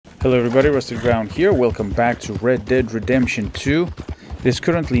Hello everybody, Rusted Ground here. Welcome back to Red Dead Redemption 2. It is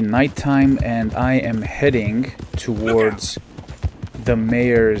currently nighttime and I am heading towards the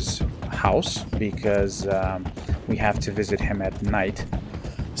mayor's house because we have to visit him at night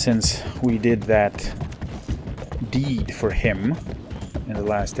since we did that deed for him in the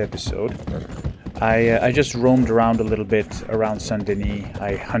last episode. I just roamed around a little bit around Saint Denis.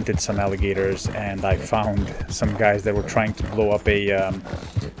 I hunted some alligators and I found some guys that were trying to blow up a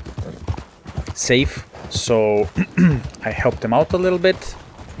safe, so I helped them out a little bit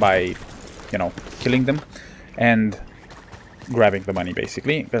by, killing them and grabbing the money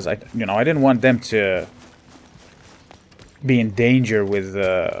basically, because I didn't want them to be in danger with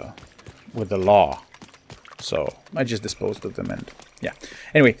the law, so I just disposed of them. And yeah,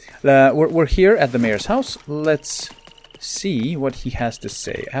 anyway, we're here at the mayor's house. Let's see what he has to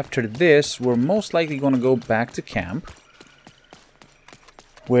say. After this, we're most likely going to go back to camp,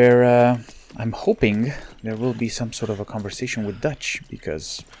 where I'm hoping there will be some sort of a conversation with Dutch,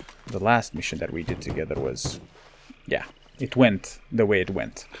 because the last mission that we did together was, yeah, it went the way it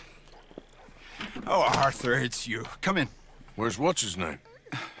went. Oh, Arthur, it's you. Come in. Where's what's-his-name?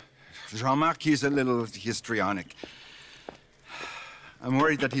 Jean-Marc, he's a little histrionic. I'm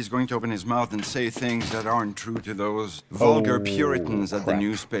worried that he's going to open his mouth and say things that aren't true to those vulgar Puritans at the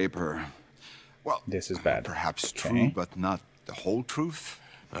newspaper. Well, this is bad. Perhaps true, but not the whole truth.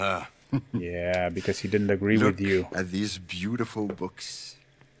 Yeah, because he didn't agree with you. Look at these beautiful books.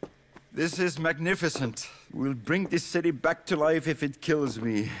 This is magnificent. We'll bring this city back to life if it kills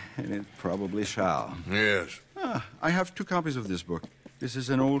me, and it probably shall. Yes. I have 2 copies of this book. This is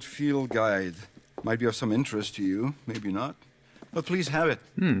an old field guide. Might be of some interest to you, maybe not. But please have it.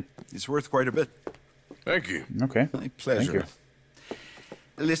 It's worth quite a bit. Thank you. Okay. My pleasure. Thank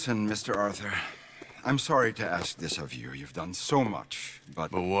you. Listen, Mr. Arthur. I'm sorry to ask this of you. You've done so much,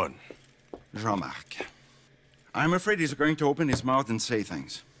 but... But what? Jean-Marc. I'm afraid he's going to open his mouth and say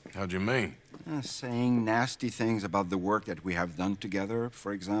things. How do you mean? Saying nasty things about the work that we have done together,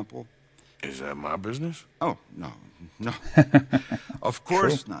 for example. Is that my business? Oh, no. No. Of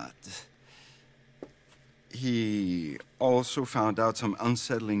course not. He also found out some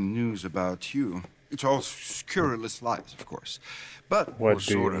unsettling news about you. It's all scurrilous lies, of course. But... What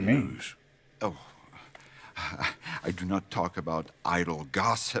sort of news? Oh, I do not talk about idle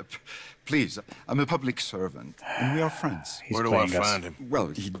gossip. Please, I'm a public servant, and we are friends. He's Where do I find him? Well,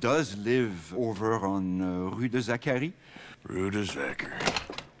 he does live over on Rue de Zachary. Rue de Zachary.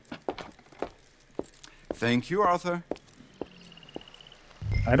 Thank you, Arthur.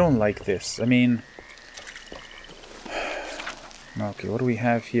 I don't like this. I mean... Okay, what do we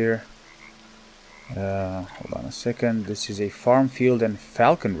have here? Hold on a second. This is a farm, field, and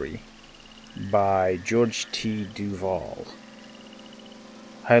falconry by George T. Duval.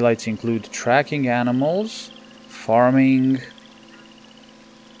 Highlights include tracking animals, farming,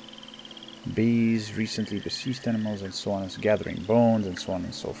 bees, recently deceased animals, and so on, as gathering bones, and so on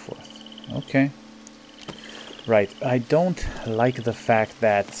and so forth. Okay. Right, I don't like the fact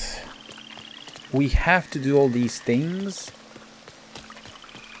that we have to do all these things,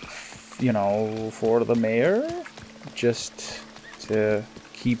 for the mayor, just to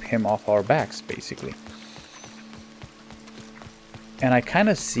keep him off our backs, basically. And I kind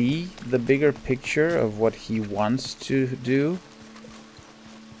of see the bigger picture of what he wants to do,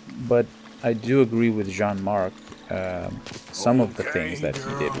 but I do agree with Jean-Marc. Some of the things that he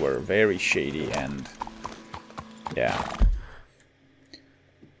did were very shady, and yeah,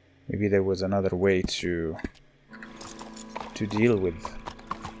 maybe there was another way to deal with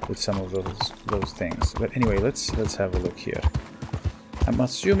some of those things. But anyway, let's have a look here. I'm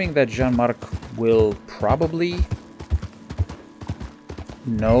assuming that Jean-Marc will probably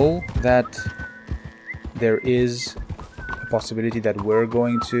know that there is a possibility that we're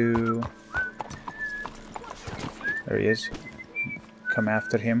going to... There he is. Come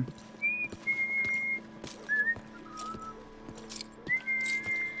after him.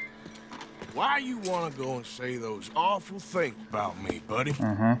 Why you want to go and say those awful things about me, buddy?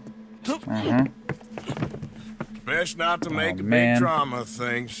 Best not to make a big drama of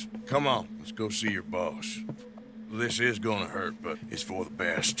things. Come on, let's go see your boss. This is gonna hurt, but it's for the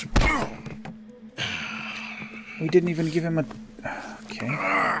best. We didn't even give him a...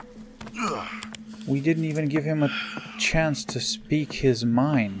 Okay. We didn't even give him a chance to speak his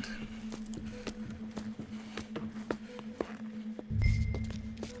mind.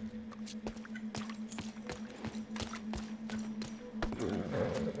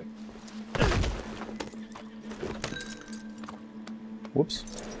 Whoops.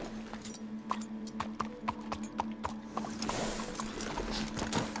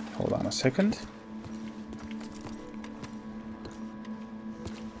 Hold on a second.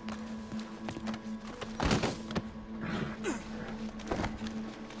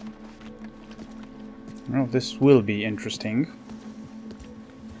 Oh, this will be interesting.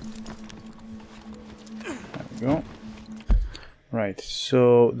 There we go. Right,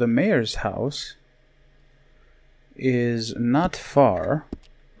 so the mayor's house is not far,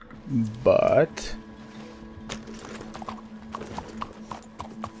 but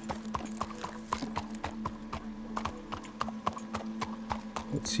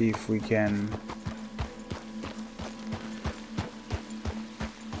let's see if we can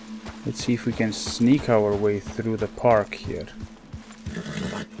sneak our way through the park here.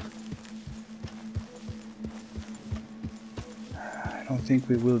 I don't think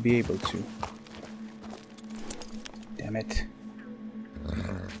we will be able to. Damn it.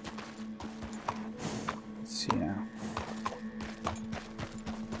 Let's see now.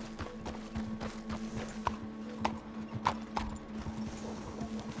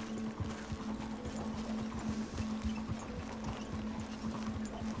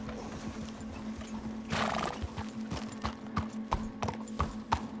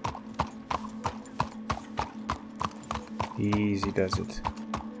 Easy does it.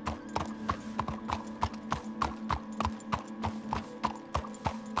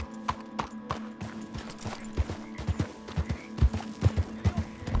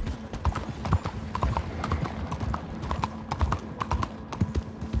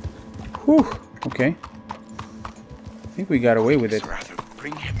 Whew, okay. I think we got away with it.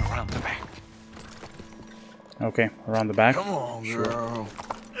 Bring him around the back. Okay, around the back. Come on, girl.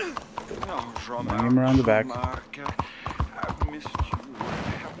 Oh, Bring him around the back. I've missed you.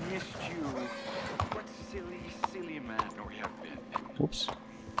 I've missed you. What silly man we have been. Whoops.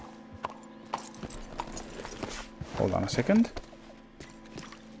 Hold on a second.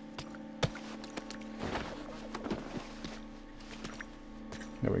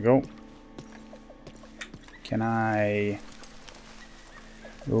 There we go. Can I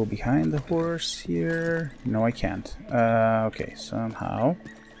go behind the horse here? No, I can't. Okay, somehow.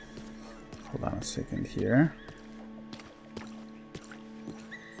 Hold on a second here.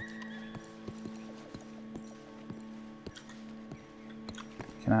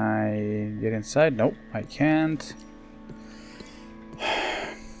 Can I get inside? Nope, I can't.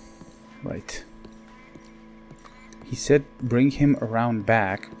 Right. He said bring him around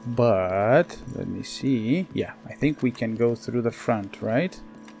back, but let me see. Yeah, I think we can go through the front, right?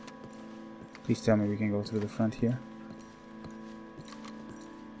 Please tell me we can go through the front here.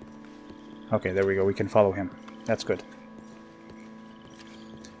 Okay, there we go. We can follow him. That's good.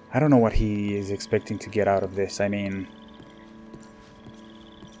 I don't know what he is expecting to get out of this. I mean,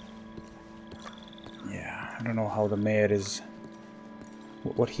 yeah, I don't know how the mayor is,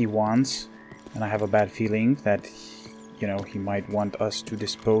 what he wants, and I have a bad feeling that, you know, he might want us to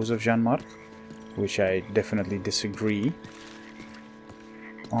dispose of Jean-Marc, which I definitely disagree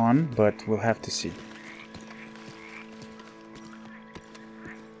on, but we'll have to see.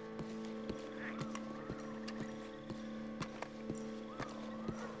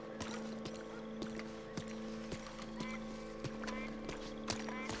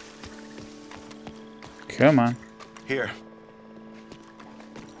 Come on. Here.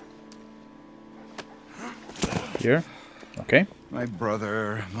 Here? Okay. My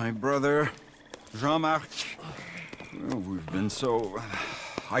brother, Jean-Marc. Oh, we've been so...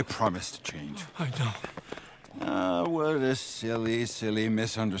 I promise to change. I know. What a silly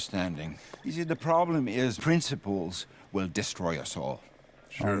misunderstanding. You see, the problem is principles will destroy us all.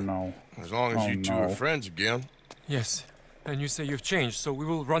 Sure. Oh no. As long as Oh, you two are no. friends again. Yes. And you say you've changed, so we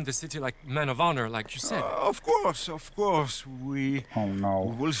will run the city like men of honor, like you said. Of course. We Oh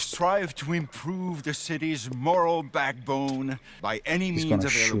no. will strive to improve the city's moral backbone by any He's means gonna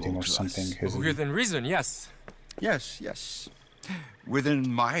shoot him available or to something. us. isn't he? Within reason, yes. Yes.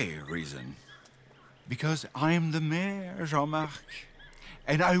 Within my reason. Because I'm the mayor, Jean-Marc.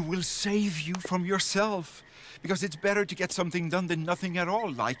 And I will save you from yourself. Because it's better to get something done than nothing at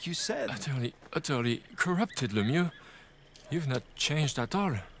all, like you said. Utterly corrupted, Lemieux. You've not changed at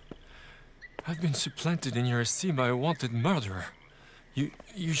all. I've been supplanted in your esteem by a wanted murderer.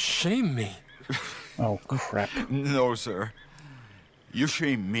 You shame me. Oh crap. No, sir. You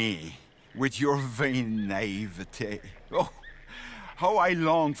shame me with your vain naivete. Oh, how I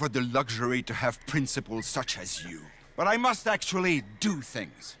long for the luxury to have principles such as you. But I must actually do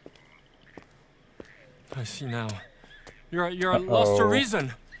things. I see now. You're lost to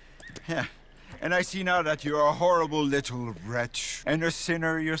reason. Yeah. And I see now that you're a horrible little wretch and a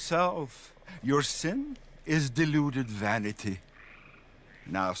sinner yourself. Your sin is deluded vanity.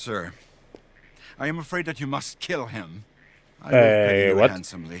 Now, sir, I am afraid that you must kill him. I will pay you what?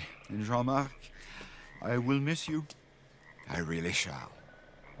 handsomely. And Jean-Marc, I will miss you. I really shall.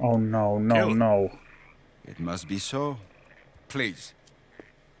 Oh no, no, no. It must be so. Please.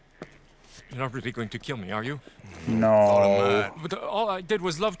 You're not really going to kill me, are you? No. But all I did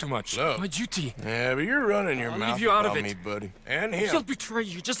was love too much. Love? My duty. Yeah, but you're running your mouth leave you out about of it. me, buddy. And him. He'll betray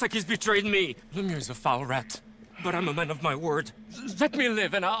you just like he's betrayed me. Lemieux's a foul rat, but I'm a man of my word. Let me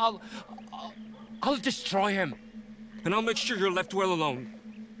live, and I'll destroy him, and I'll make sure you're left well alone.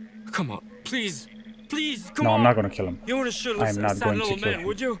 Come on, please, please, come on. No, I'm not gonna kill him. You want to shoot I'm not sad going to little kill man, him.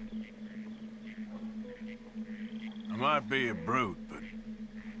 would you? I might be a brute, but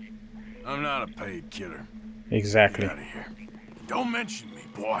I'm not a paid killer. Exactly. Get out of here. Don't mention me,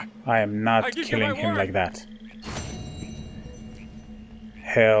 boy. I am not give you killing my him word. like that.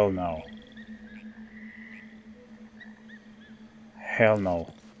 Hell no. Hell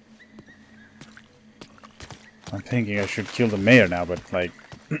no. I'm thinking I should kill the mayor now, but like...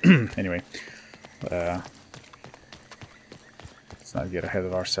 anyway. Let's not get ahead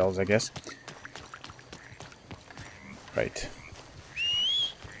of ourselves, I guess. Right.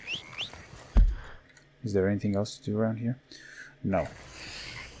 Is there anything else to do around here? No.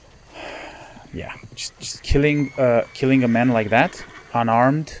 Yeah, just killing a man like that,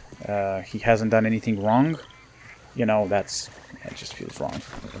 unarmed. He hasn't done anything wrong. You know, it just feels wrong.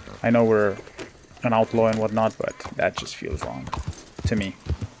 I know we're an outlaw and whatnot, but that just feels wrong to me.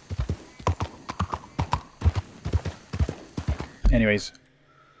 Anyways,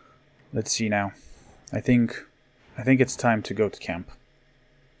 let's see now. I think it's time to go to camp.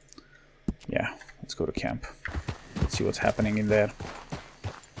 Yeah, let's go to camp. Let's see what's happening in there.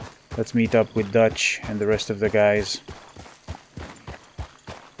 Let's meet up with Dutch and the rest of the guys.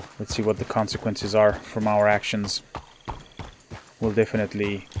 Let's see what the consequences are from our actions. We're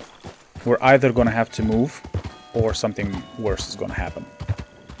either gonna have to move, or something worse is gonna happen.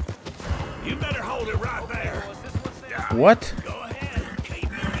 You better hold it right there. What? Go ahead.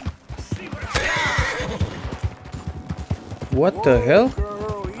 What the hell?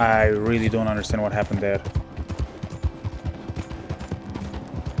 I really don't understand what happened there.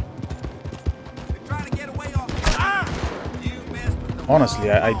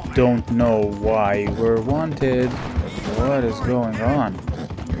 Honestly, I don't know why we're wanted. What is going on?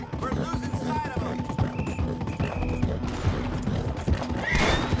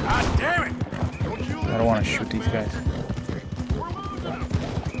 God damn it! I don't want to shoot these guys.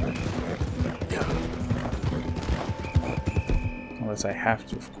 Unless I have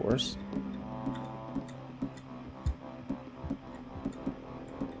to, of course.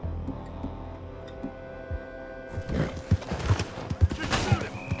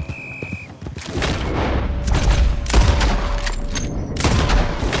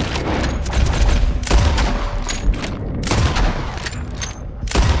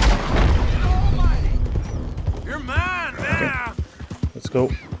 Go.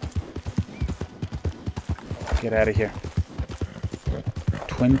 Get out of here.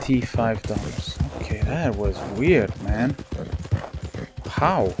 $25. Okay, that was weird, man.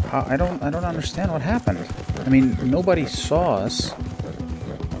 How? I don't understand what happened. I mean, nobody saw us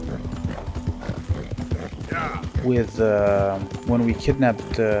with when we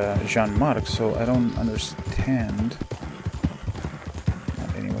kidnapped Jean-Marc, so I don't understand.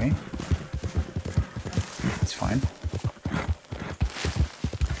 But anyway, it's fine.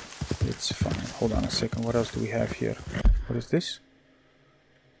 It's fine. Hold on a second. What else do we have here? What is this?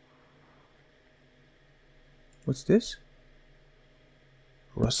 What's this?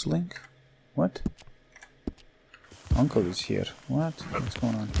 Rustling? What? Uncle is here. What? What's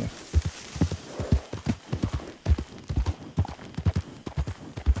going on here?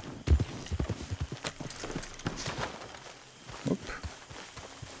 Oop.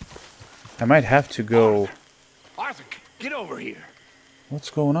 I might have to go... Arthur, get over here.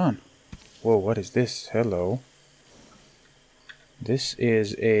 What's going on? Whoa, what is this? Hello. This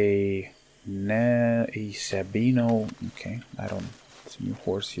is a Sabino. Okay, I don't... It's a new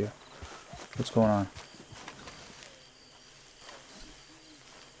horse here. What's going on?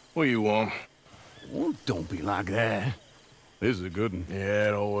 What you want? Well, don't be like that. This is a good one. Yeah,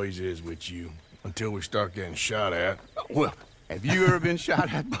 it always is with you. Until we start getting shot at. Well, have you ever been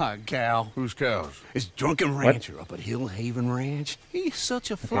shot at by a cow? Whose cows? This drunken rancher up at Hill Haven Ranch. He's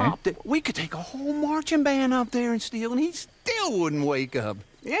such a flop that we could take a whole marching band up there and steal, and he still wouldn't wake up.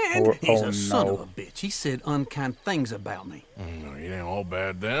 And he's a son of a bitch. He said unkind things about me. No, it ain't all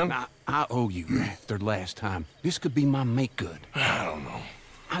bad then. I owe you after last time. This could be my make good. I don't know.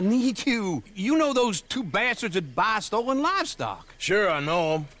 I need you. You know those two bastards that buy stolen livestock. Sure, I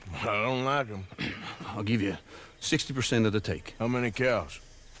know them. I don't like them. I'll give you 60% of the take. How many cows?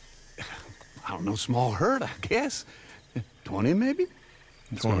 I don't know, small herd, I guess. 20 maybe?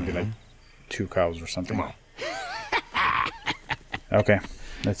 It's gonna be like 2 cows or something. Come on. Okay,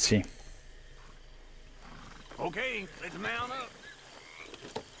 let's see. Okay, let's mount up.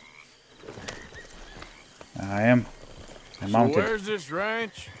 I'm mounted. So where's this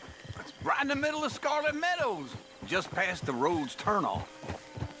ranch? It's right in the middle of Scarlet Meadows, just past the road's turnoff.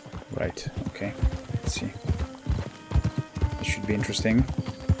 Right, okay. Let's see. This should be interesting.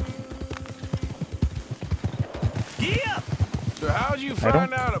 Yeah! So how'd you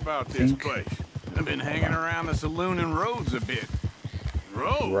find out about this place? I've been hanging around the saloon and roads a bit.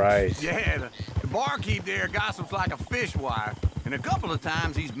 Roads? Right. Yeah, the barkeep there gossips like a fishwife. And a couple of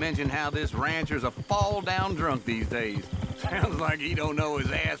times he's mentioned how this rancher's a fall-down drunk these days. Sounds like he don't know his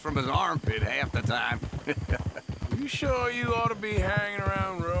ass from his armpit half the time. You sure you ought to be hanging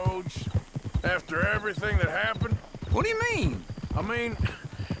around roads after everything that happened? What do you mean? I mean,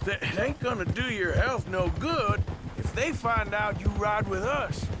 it ain't gonna do your health no good if they find out you ride with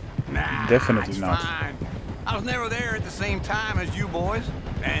us. Nah, Definitely it's not. fine. I was never there at the same time as you boys.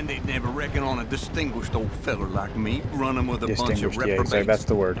 And they'd never reckon on a distinguished old feller like me running with a bunch of Distinguished, yeah, reprobates. exactly. That's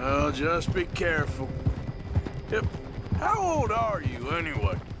the word. Oh, just be careful. Yep. How old are you,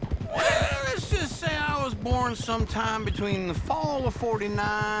 anyway? Well, let's just say I was born sometime between the fall of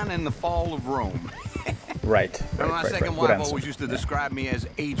 '49 and the fall of Rome. Right. My second Good wife answer. always used to describe me as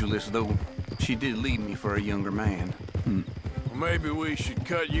ageless, though she did leave me for a younger man. Well, maybe we should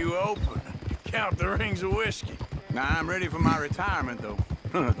cut you open and count the rings of whiskey. Now, I'm ready for my retirement, though.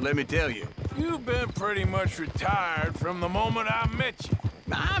 Let me tell you. You've been pretty much retired from the moment I met you.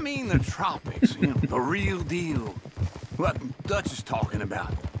 I mean the tropics, you know, the real deal. What Dutch is talking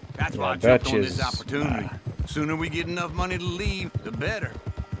about. That's why I jumped on this opportunity. Sooner we get enough money to leave, the better.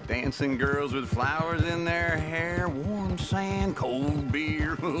 Dancing girls with flowers in their hair, warm sand, cold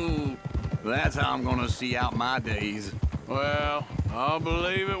beer. Ooh, that's how I'm gonna see out my days. Well, I'll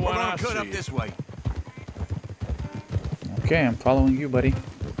believe it when I see it. We're gonna cut up this way. Okay, I'm following you, buddy.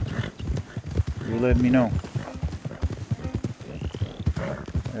 You let me know.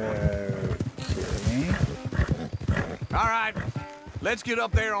 Okay. All right, let's get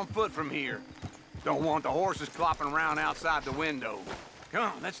up there on foot from here. Don't want the horses clopping around outside the window. Come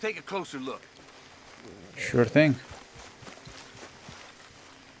on, let's take a closer look. Sure thing.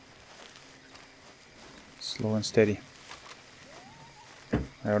 Slow and steady.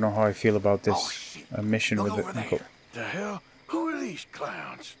 I don't know how I feel about this mission Look with over the... there. The hell? Who are these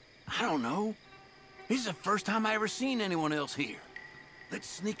clowns? I don't know. This is the first time I ever seen anyone else here. Let's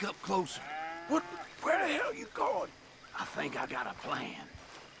sneak up closer. What? Where the hell you going? I think I got a plan.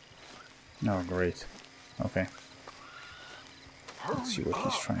 Oh, great. Okay. Let's see what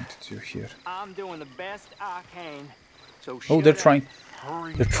he's trying to do here. I'm doing the best I can. So Oh, they're trying...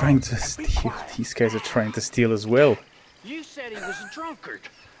 Hurry They're trying to steal. These guys are trying to steal as well. You said he was a drunkard.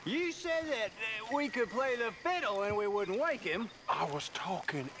 You said that we could play the fiddle and we wouldn't wake him. I was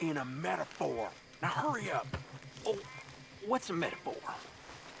talking in a metaphor. Now hurry up. Oh, what's a metaphor?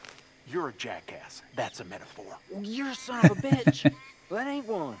 You're a jackass. That's a metaphor. Well, you're a son of a bitch. Well, that ain't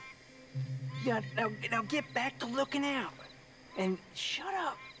one. Yeah, now get back to looking out. And shut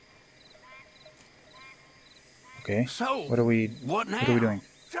up. Okay. So, what are we doing?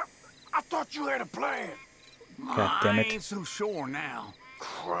 I thought you had a plan. God damn I it. ain't so sure now.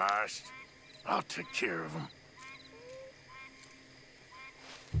 Christ. I'll take care of them.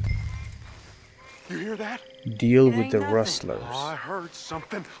 You hear that? Deal It with ain't the nothing. rustlers. I heard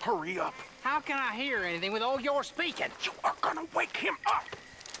something. Hurry up. How can I hear anything with all your speaking? You are gonna wake him up.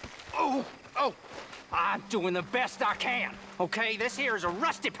 Oh, I'm doing the best I can. Okay, this here is a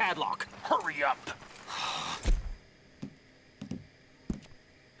rusty padlock. Hurry up.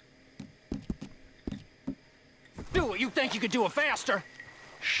 Do it. You think you could do it faster?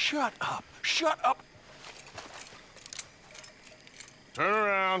 Shut up. Shut up. Turn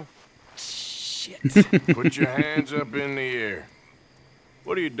around. Shit. Put your hands up in the air.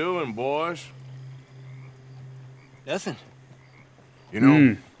 What are you doing, boys? Nothing. You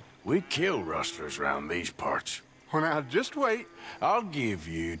know, we kill rustlers around these parts. Well, now, just wait. I'll give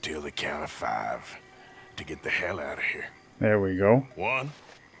you till the count of 5 to get the hell out of here. There we go. 1,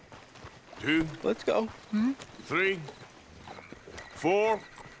 2, Let's go. 3, 4.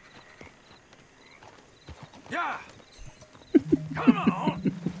 Yeah. Come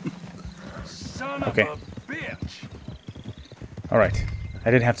on. Son Okay. of a bitch. Alright. I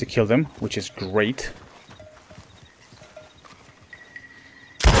didn't have to kill them, which is great.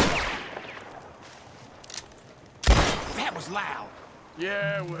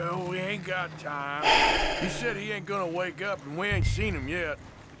 Well, we ain't got time. He said he ain't gonna wake up, and we ain't seen him yet.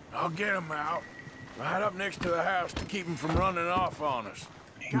 I'll get him out. Right up next to the house to keep him from running off on us.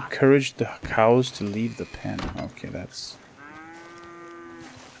 Encourage the cows to leave the pen. Okay, that's...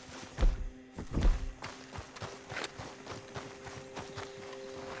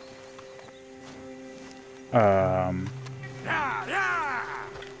 Yeah, yeah!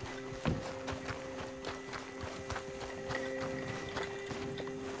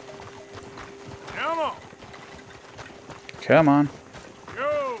 Come on! Come on. Go,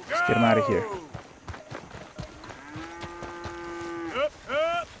 go! Let's get him out of here. Up,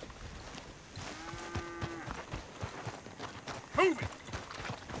 up! Move it!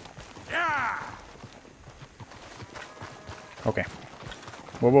 Yeah! Okay.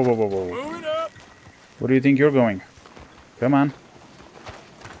 Whoa, whoa, whoa, whoa, whoa. Move it up! Where do you think you're going? Come on.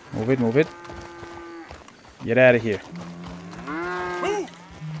 Move it, move it. Get out of here. Move!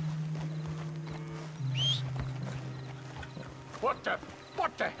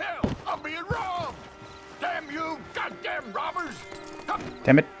 What the hell? I'm being robbed! Damn you, goddamn robbers!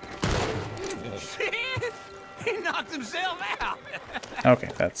 Damn it. Shit! He knocked himself out. Okay,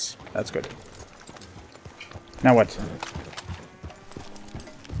 that's good. Now what?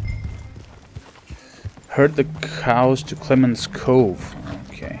 Herd the cows to Clemens Cove.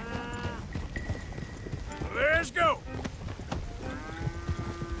 Okay. Let's go!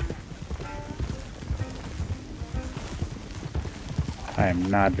 I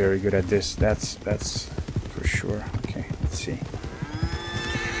am not very good at this. That's for sure. Okay, let's see.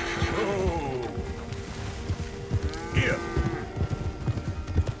 Oh. Here.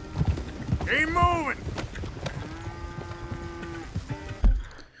 Keep moving!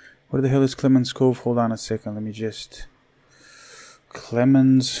 Where the hell is Clemens Cove? Hold on a second. Let me just...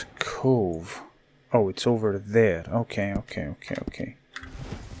 Clemens Cove. Oh, it's over there. Okay, okay, okay, okay.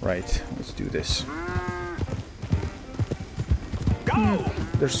 Right, let's do this. Go!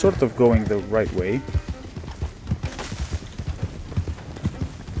 They're sort of going the right way.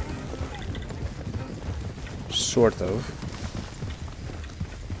 Sort of.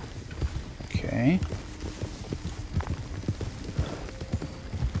 Okay.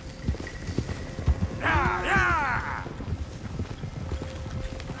 Yeah, yeah!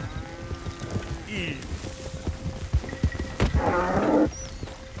 Yeah.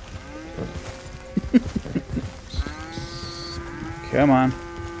 Come on.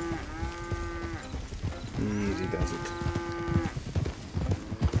 Easy does it.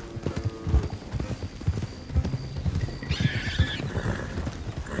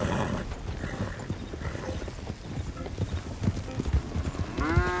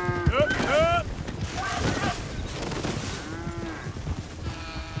 Up, up!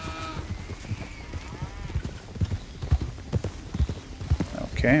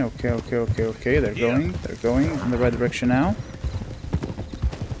 Okay, okay, okay, okay, okay. They're going in the right direction now.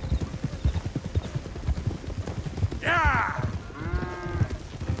 Yeah!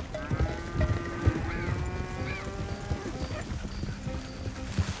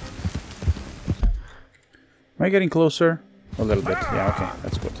 Am I getting closer? A little bit. Yeah, okay.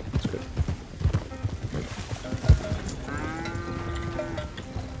 That's good. That's good.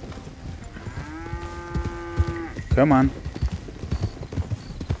 Come on.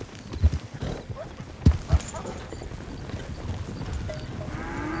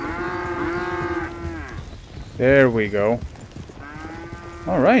 There we go.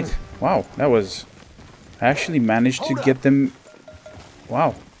 Alright. Wow, that was... I actually managed to get them...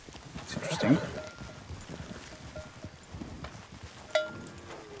 Wow. That's interesting.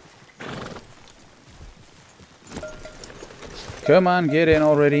 Come on, get in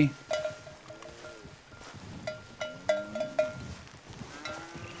already.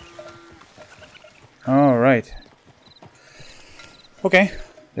 Alright. Okay,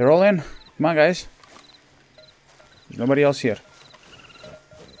 they're all in. Come on, guys. There's nobody else here.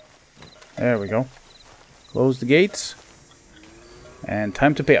 There we go. Close the gates. And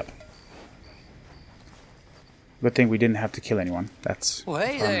time to pay up. Good thing we didn't have to kill anyone. That's... Well,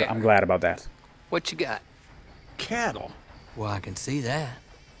 hey there. I'm glad about that. What you got? Cattle. Well, I can see that.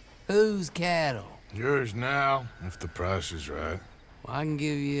 Whose cattle? Yours now, if the price is right. Well, I can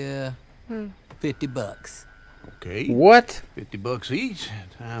give you $50. Okay. What? $50 each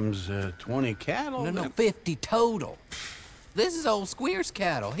times 20 cattle. No, 50 total. This is old Squeer's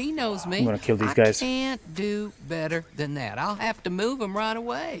cattle. He knows me. I'm gonna kill these guys. I can't do better than that. I'll have to move them right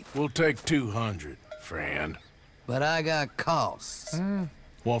away. We'll take 200, friend. But I got costs.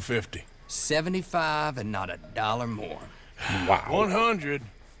 150. 75 and not a dollar more. Wow. 100,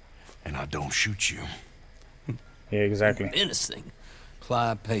 and I don't shoot you. Yeah, exactly. Menacing.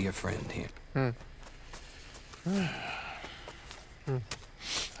 Clyde, pay your friend here.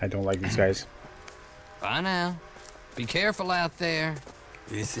 I don't like these guys. Bye now. Be careful out there.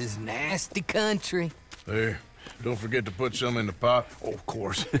 This is nasty country. There. Don't forget to put some in the pot. Oh, of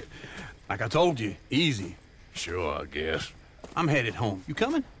course. Like I told you, easy. Sure, I guess. I'm headed home. You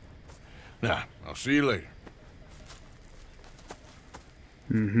coming? Nah, I'll see you later.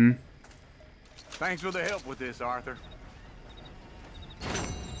 Mm-hmm. Thanks for the help with this, Arthur.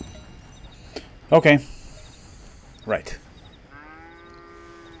 Okay. Right.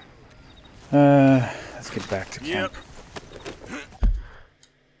 Let's get back to camp.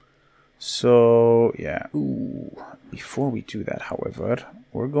 So, yeah. Ooh. Before we do that, however,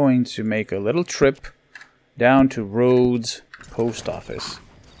 we're going to make a little trip down to Rhodes Post Office.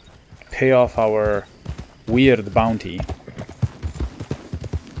 Pay off our weird bounty.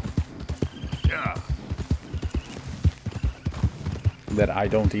 Yeah. That I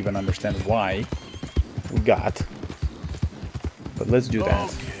don't even understand why we got. But let's do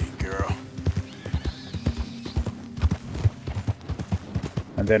that. Okay, girl.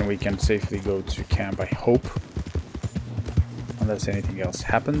 And then we can safely go to camp, I hope. Unless anything else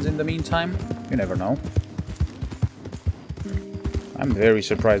happens in the meantime. You never know. I'm very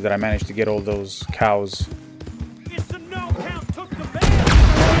surprised that I managed to get all those cows.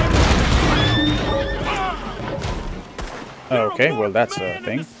 Okay, well that's a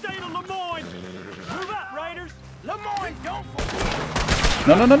thing.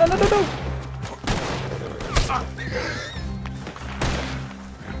 No, no, no, no, no, no, no!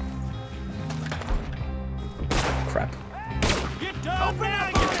 Crap.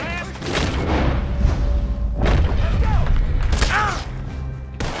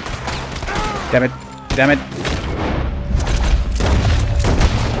 Damn it. Damn it.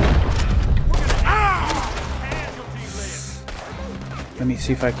 Let me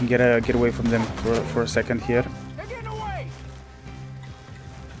see if I can get away from them for a second here.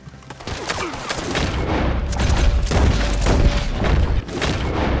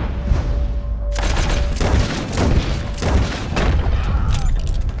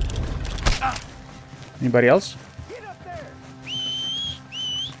 Anybody else?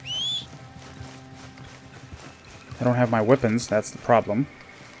 I don't have my weapons, that's the problem.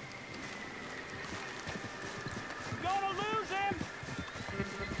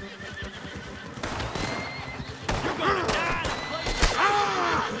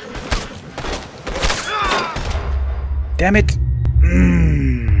 Damn it!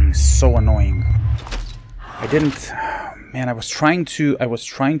 So annoying. I didn't. Man, I was trying to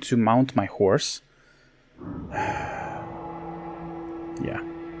mount my horse. Yeah.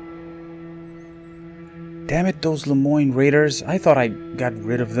 Damn it, those Lemoyne Raiders. I thought I got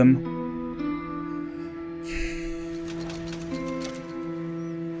rid of them.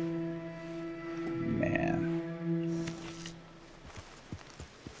 Man.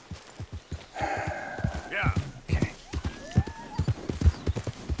 Yeah. Okay.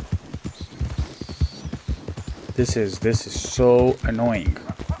 This is so annoying.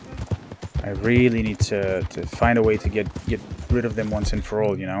 I really need to find a way to get rid of them once and for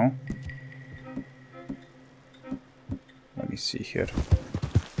all, you know? Let me see here.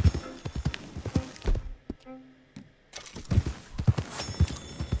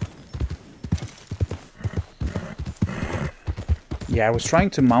 Yeah, I was trying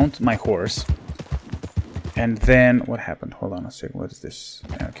to mount my horse. And then... What happened? Hold on a second. What is this?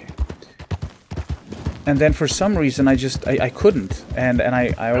 Okay. And then for some reason I couldn't. And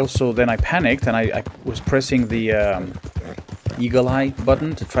I also... Then I panicked and I was pressing the eagle eye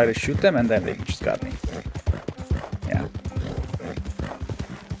button to try to shoot them. And then they just got me. Yeah.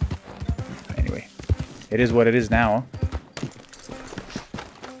 Anyway. It is what it is now.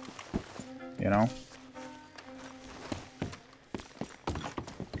 You know?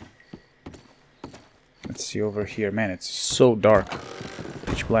 Let's see over here. Man, it's so dark.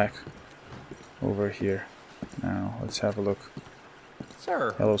 Pitch black. Over here. Now, let's have a look.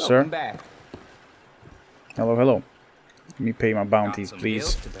 Sir. Hello, sir. Back. Hello, hello. Let me pay my bounties,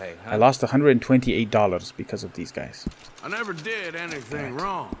 please. Pay, huh? I lost $128 because of these guys. I never did anything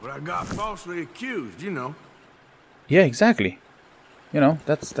wrong, but I got falsely accused, you know. Yeah, exactly. You know,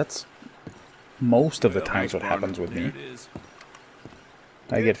 that's most of the times what happens with me.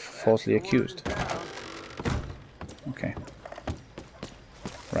 I get falsely accused. Okay.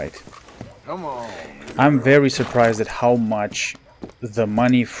 Right. Come on. I'm very surprised at how much the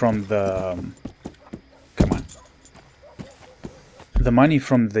money from the... come on. The money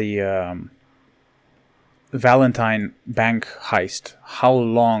from the Valentine bank heist, how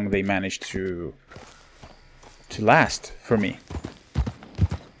long they managed to last for me.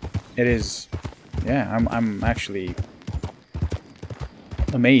 It is... Yeah, I'm actually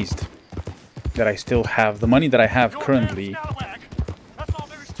amazed that I still have the money that I have currently.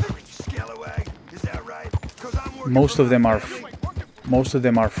 Most of them are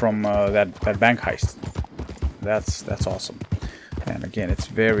from that bank heist. That's awesome. And again, it's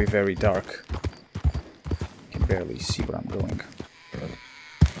very, very dark. I can barely see where I'm going.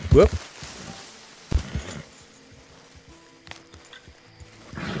 Whoop.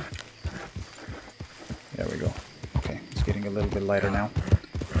 There we go. Okay, it's getting a little bit lighter now.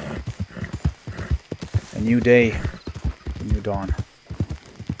 A new day. A new dawn.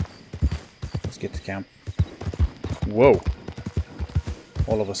 Let's get to camp. Whoa.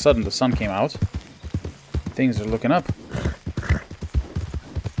 All of a sudden the sun came out. Things are looking up.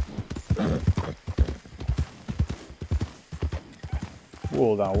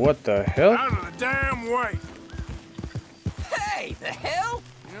 Whoa, now what the hell? Out of the damn way! Hey, the hell?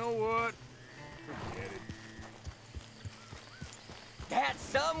 You know what? Forget it. That's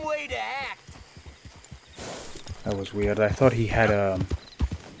some way to act. That was weird. I thought he had a...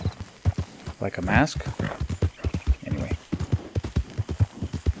 like a mask? Anyway.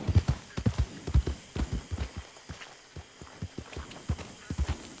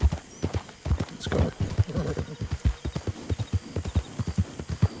 Let's go.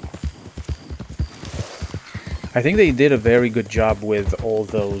 I think they did a very good job with all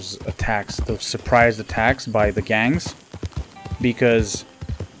those attacks, those surprise attacks by the gangs, because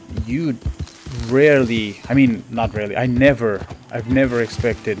you rarely, I mean, not rarely, I've never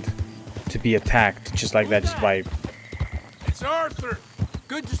expected to be attacked just like that, just by... It's Arthur!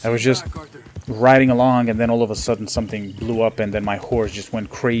 Good to see I was you just back, Arthur. riding along, and then all of a sudden something blew up, and then my horse just went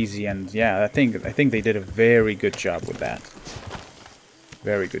crazy, and yeah, I think they did a very good job with that.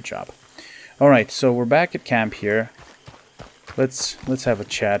 Very good job. Alright, so we're back at camp here. Let's have a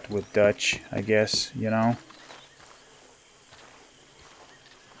chat with Dutch, I guess, you know.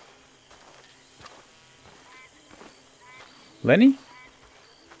 Lenny?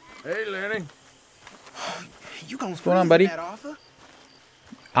 Hey, Lenny. You gonna What's going on, buddy? that offer?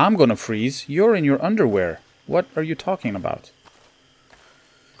 I'm gonna freeze. You're in your underwear. What are you talking about?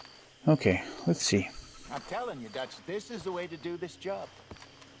 Okay, let's see. I'm telling you, Dutch, this is the way to do this job.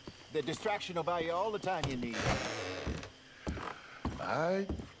 The distraction will buy you all the time you need. I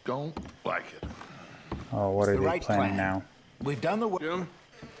don't like it. Oh, what are the they right planning plan. now? We've done the work. Jim?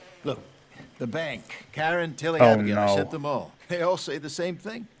 Look, the bank, Karen, Tilly, Oh, Abigail, I no. sent them all. They all say the same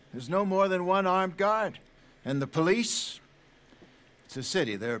thing. There's no more than one armed guard. And the police? It's a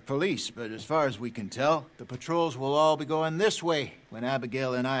city, there are police, but as far as we can tell, the patrols will all be going this way when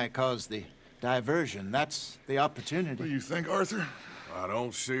Abigail and I cause the diversion. That's the What do opportunity. you think, Arthur? I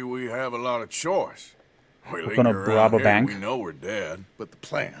don't see we have a lot of choice. We We're gonna linger around rob a here, bank? We know we're dead. But the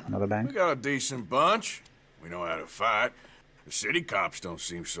plan. Another We bank? got a decent bunch. We know how to fight. The city cops don't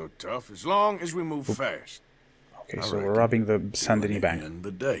seem so tough as long as we move fast. Okay, I so we're reckon robbing the We're Saint Denis gonna bank. end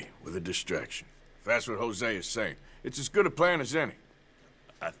the day with a distraction. If that's what Jose is saying, it's as good a plan as any.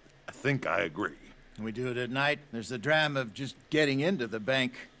 I think I agree. We do it at night. There's the drama of just getting into the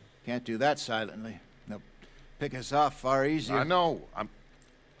bank. Can't do that silently. They'll pick us off far easier. I know. I'm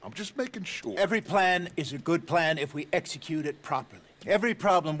just making sure. Every plan is a good plan if we execute it properly. Every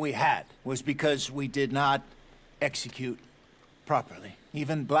problem we had was because we did not execute properly.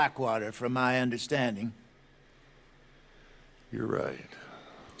 Even Blackwater, from my understanding. You're right.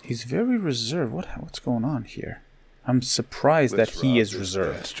 He's very reserved. What's going on here? I'm surprised Let's that he rob is this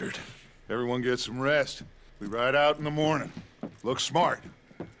reserved. Bastard. Everyone get some rest. We ride out in the morning. Look smart.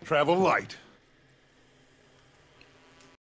 Travel light.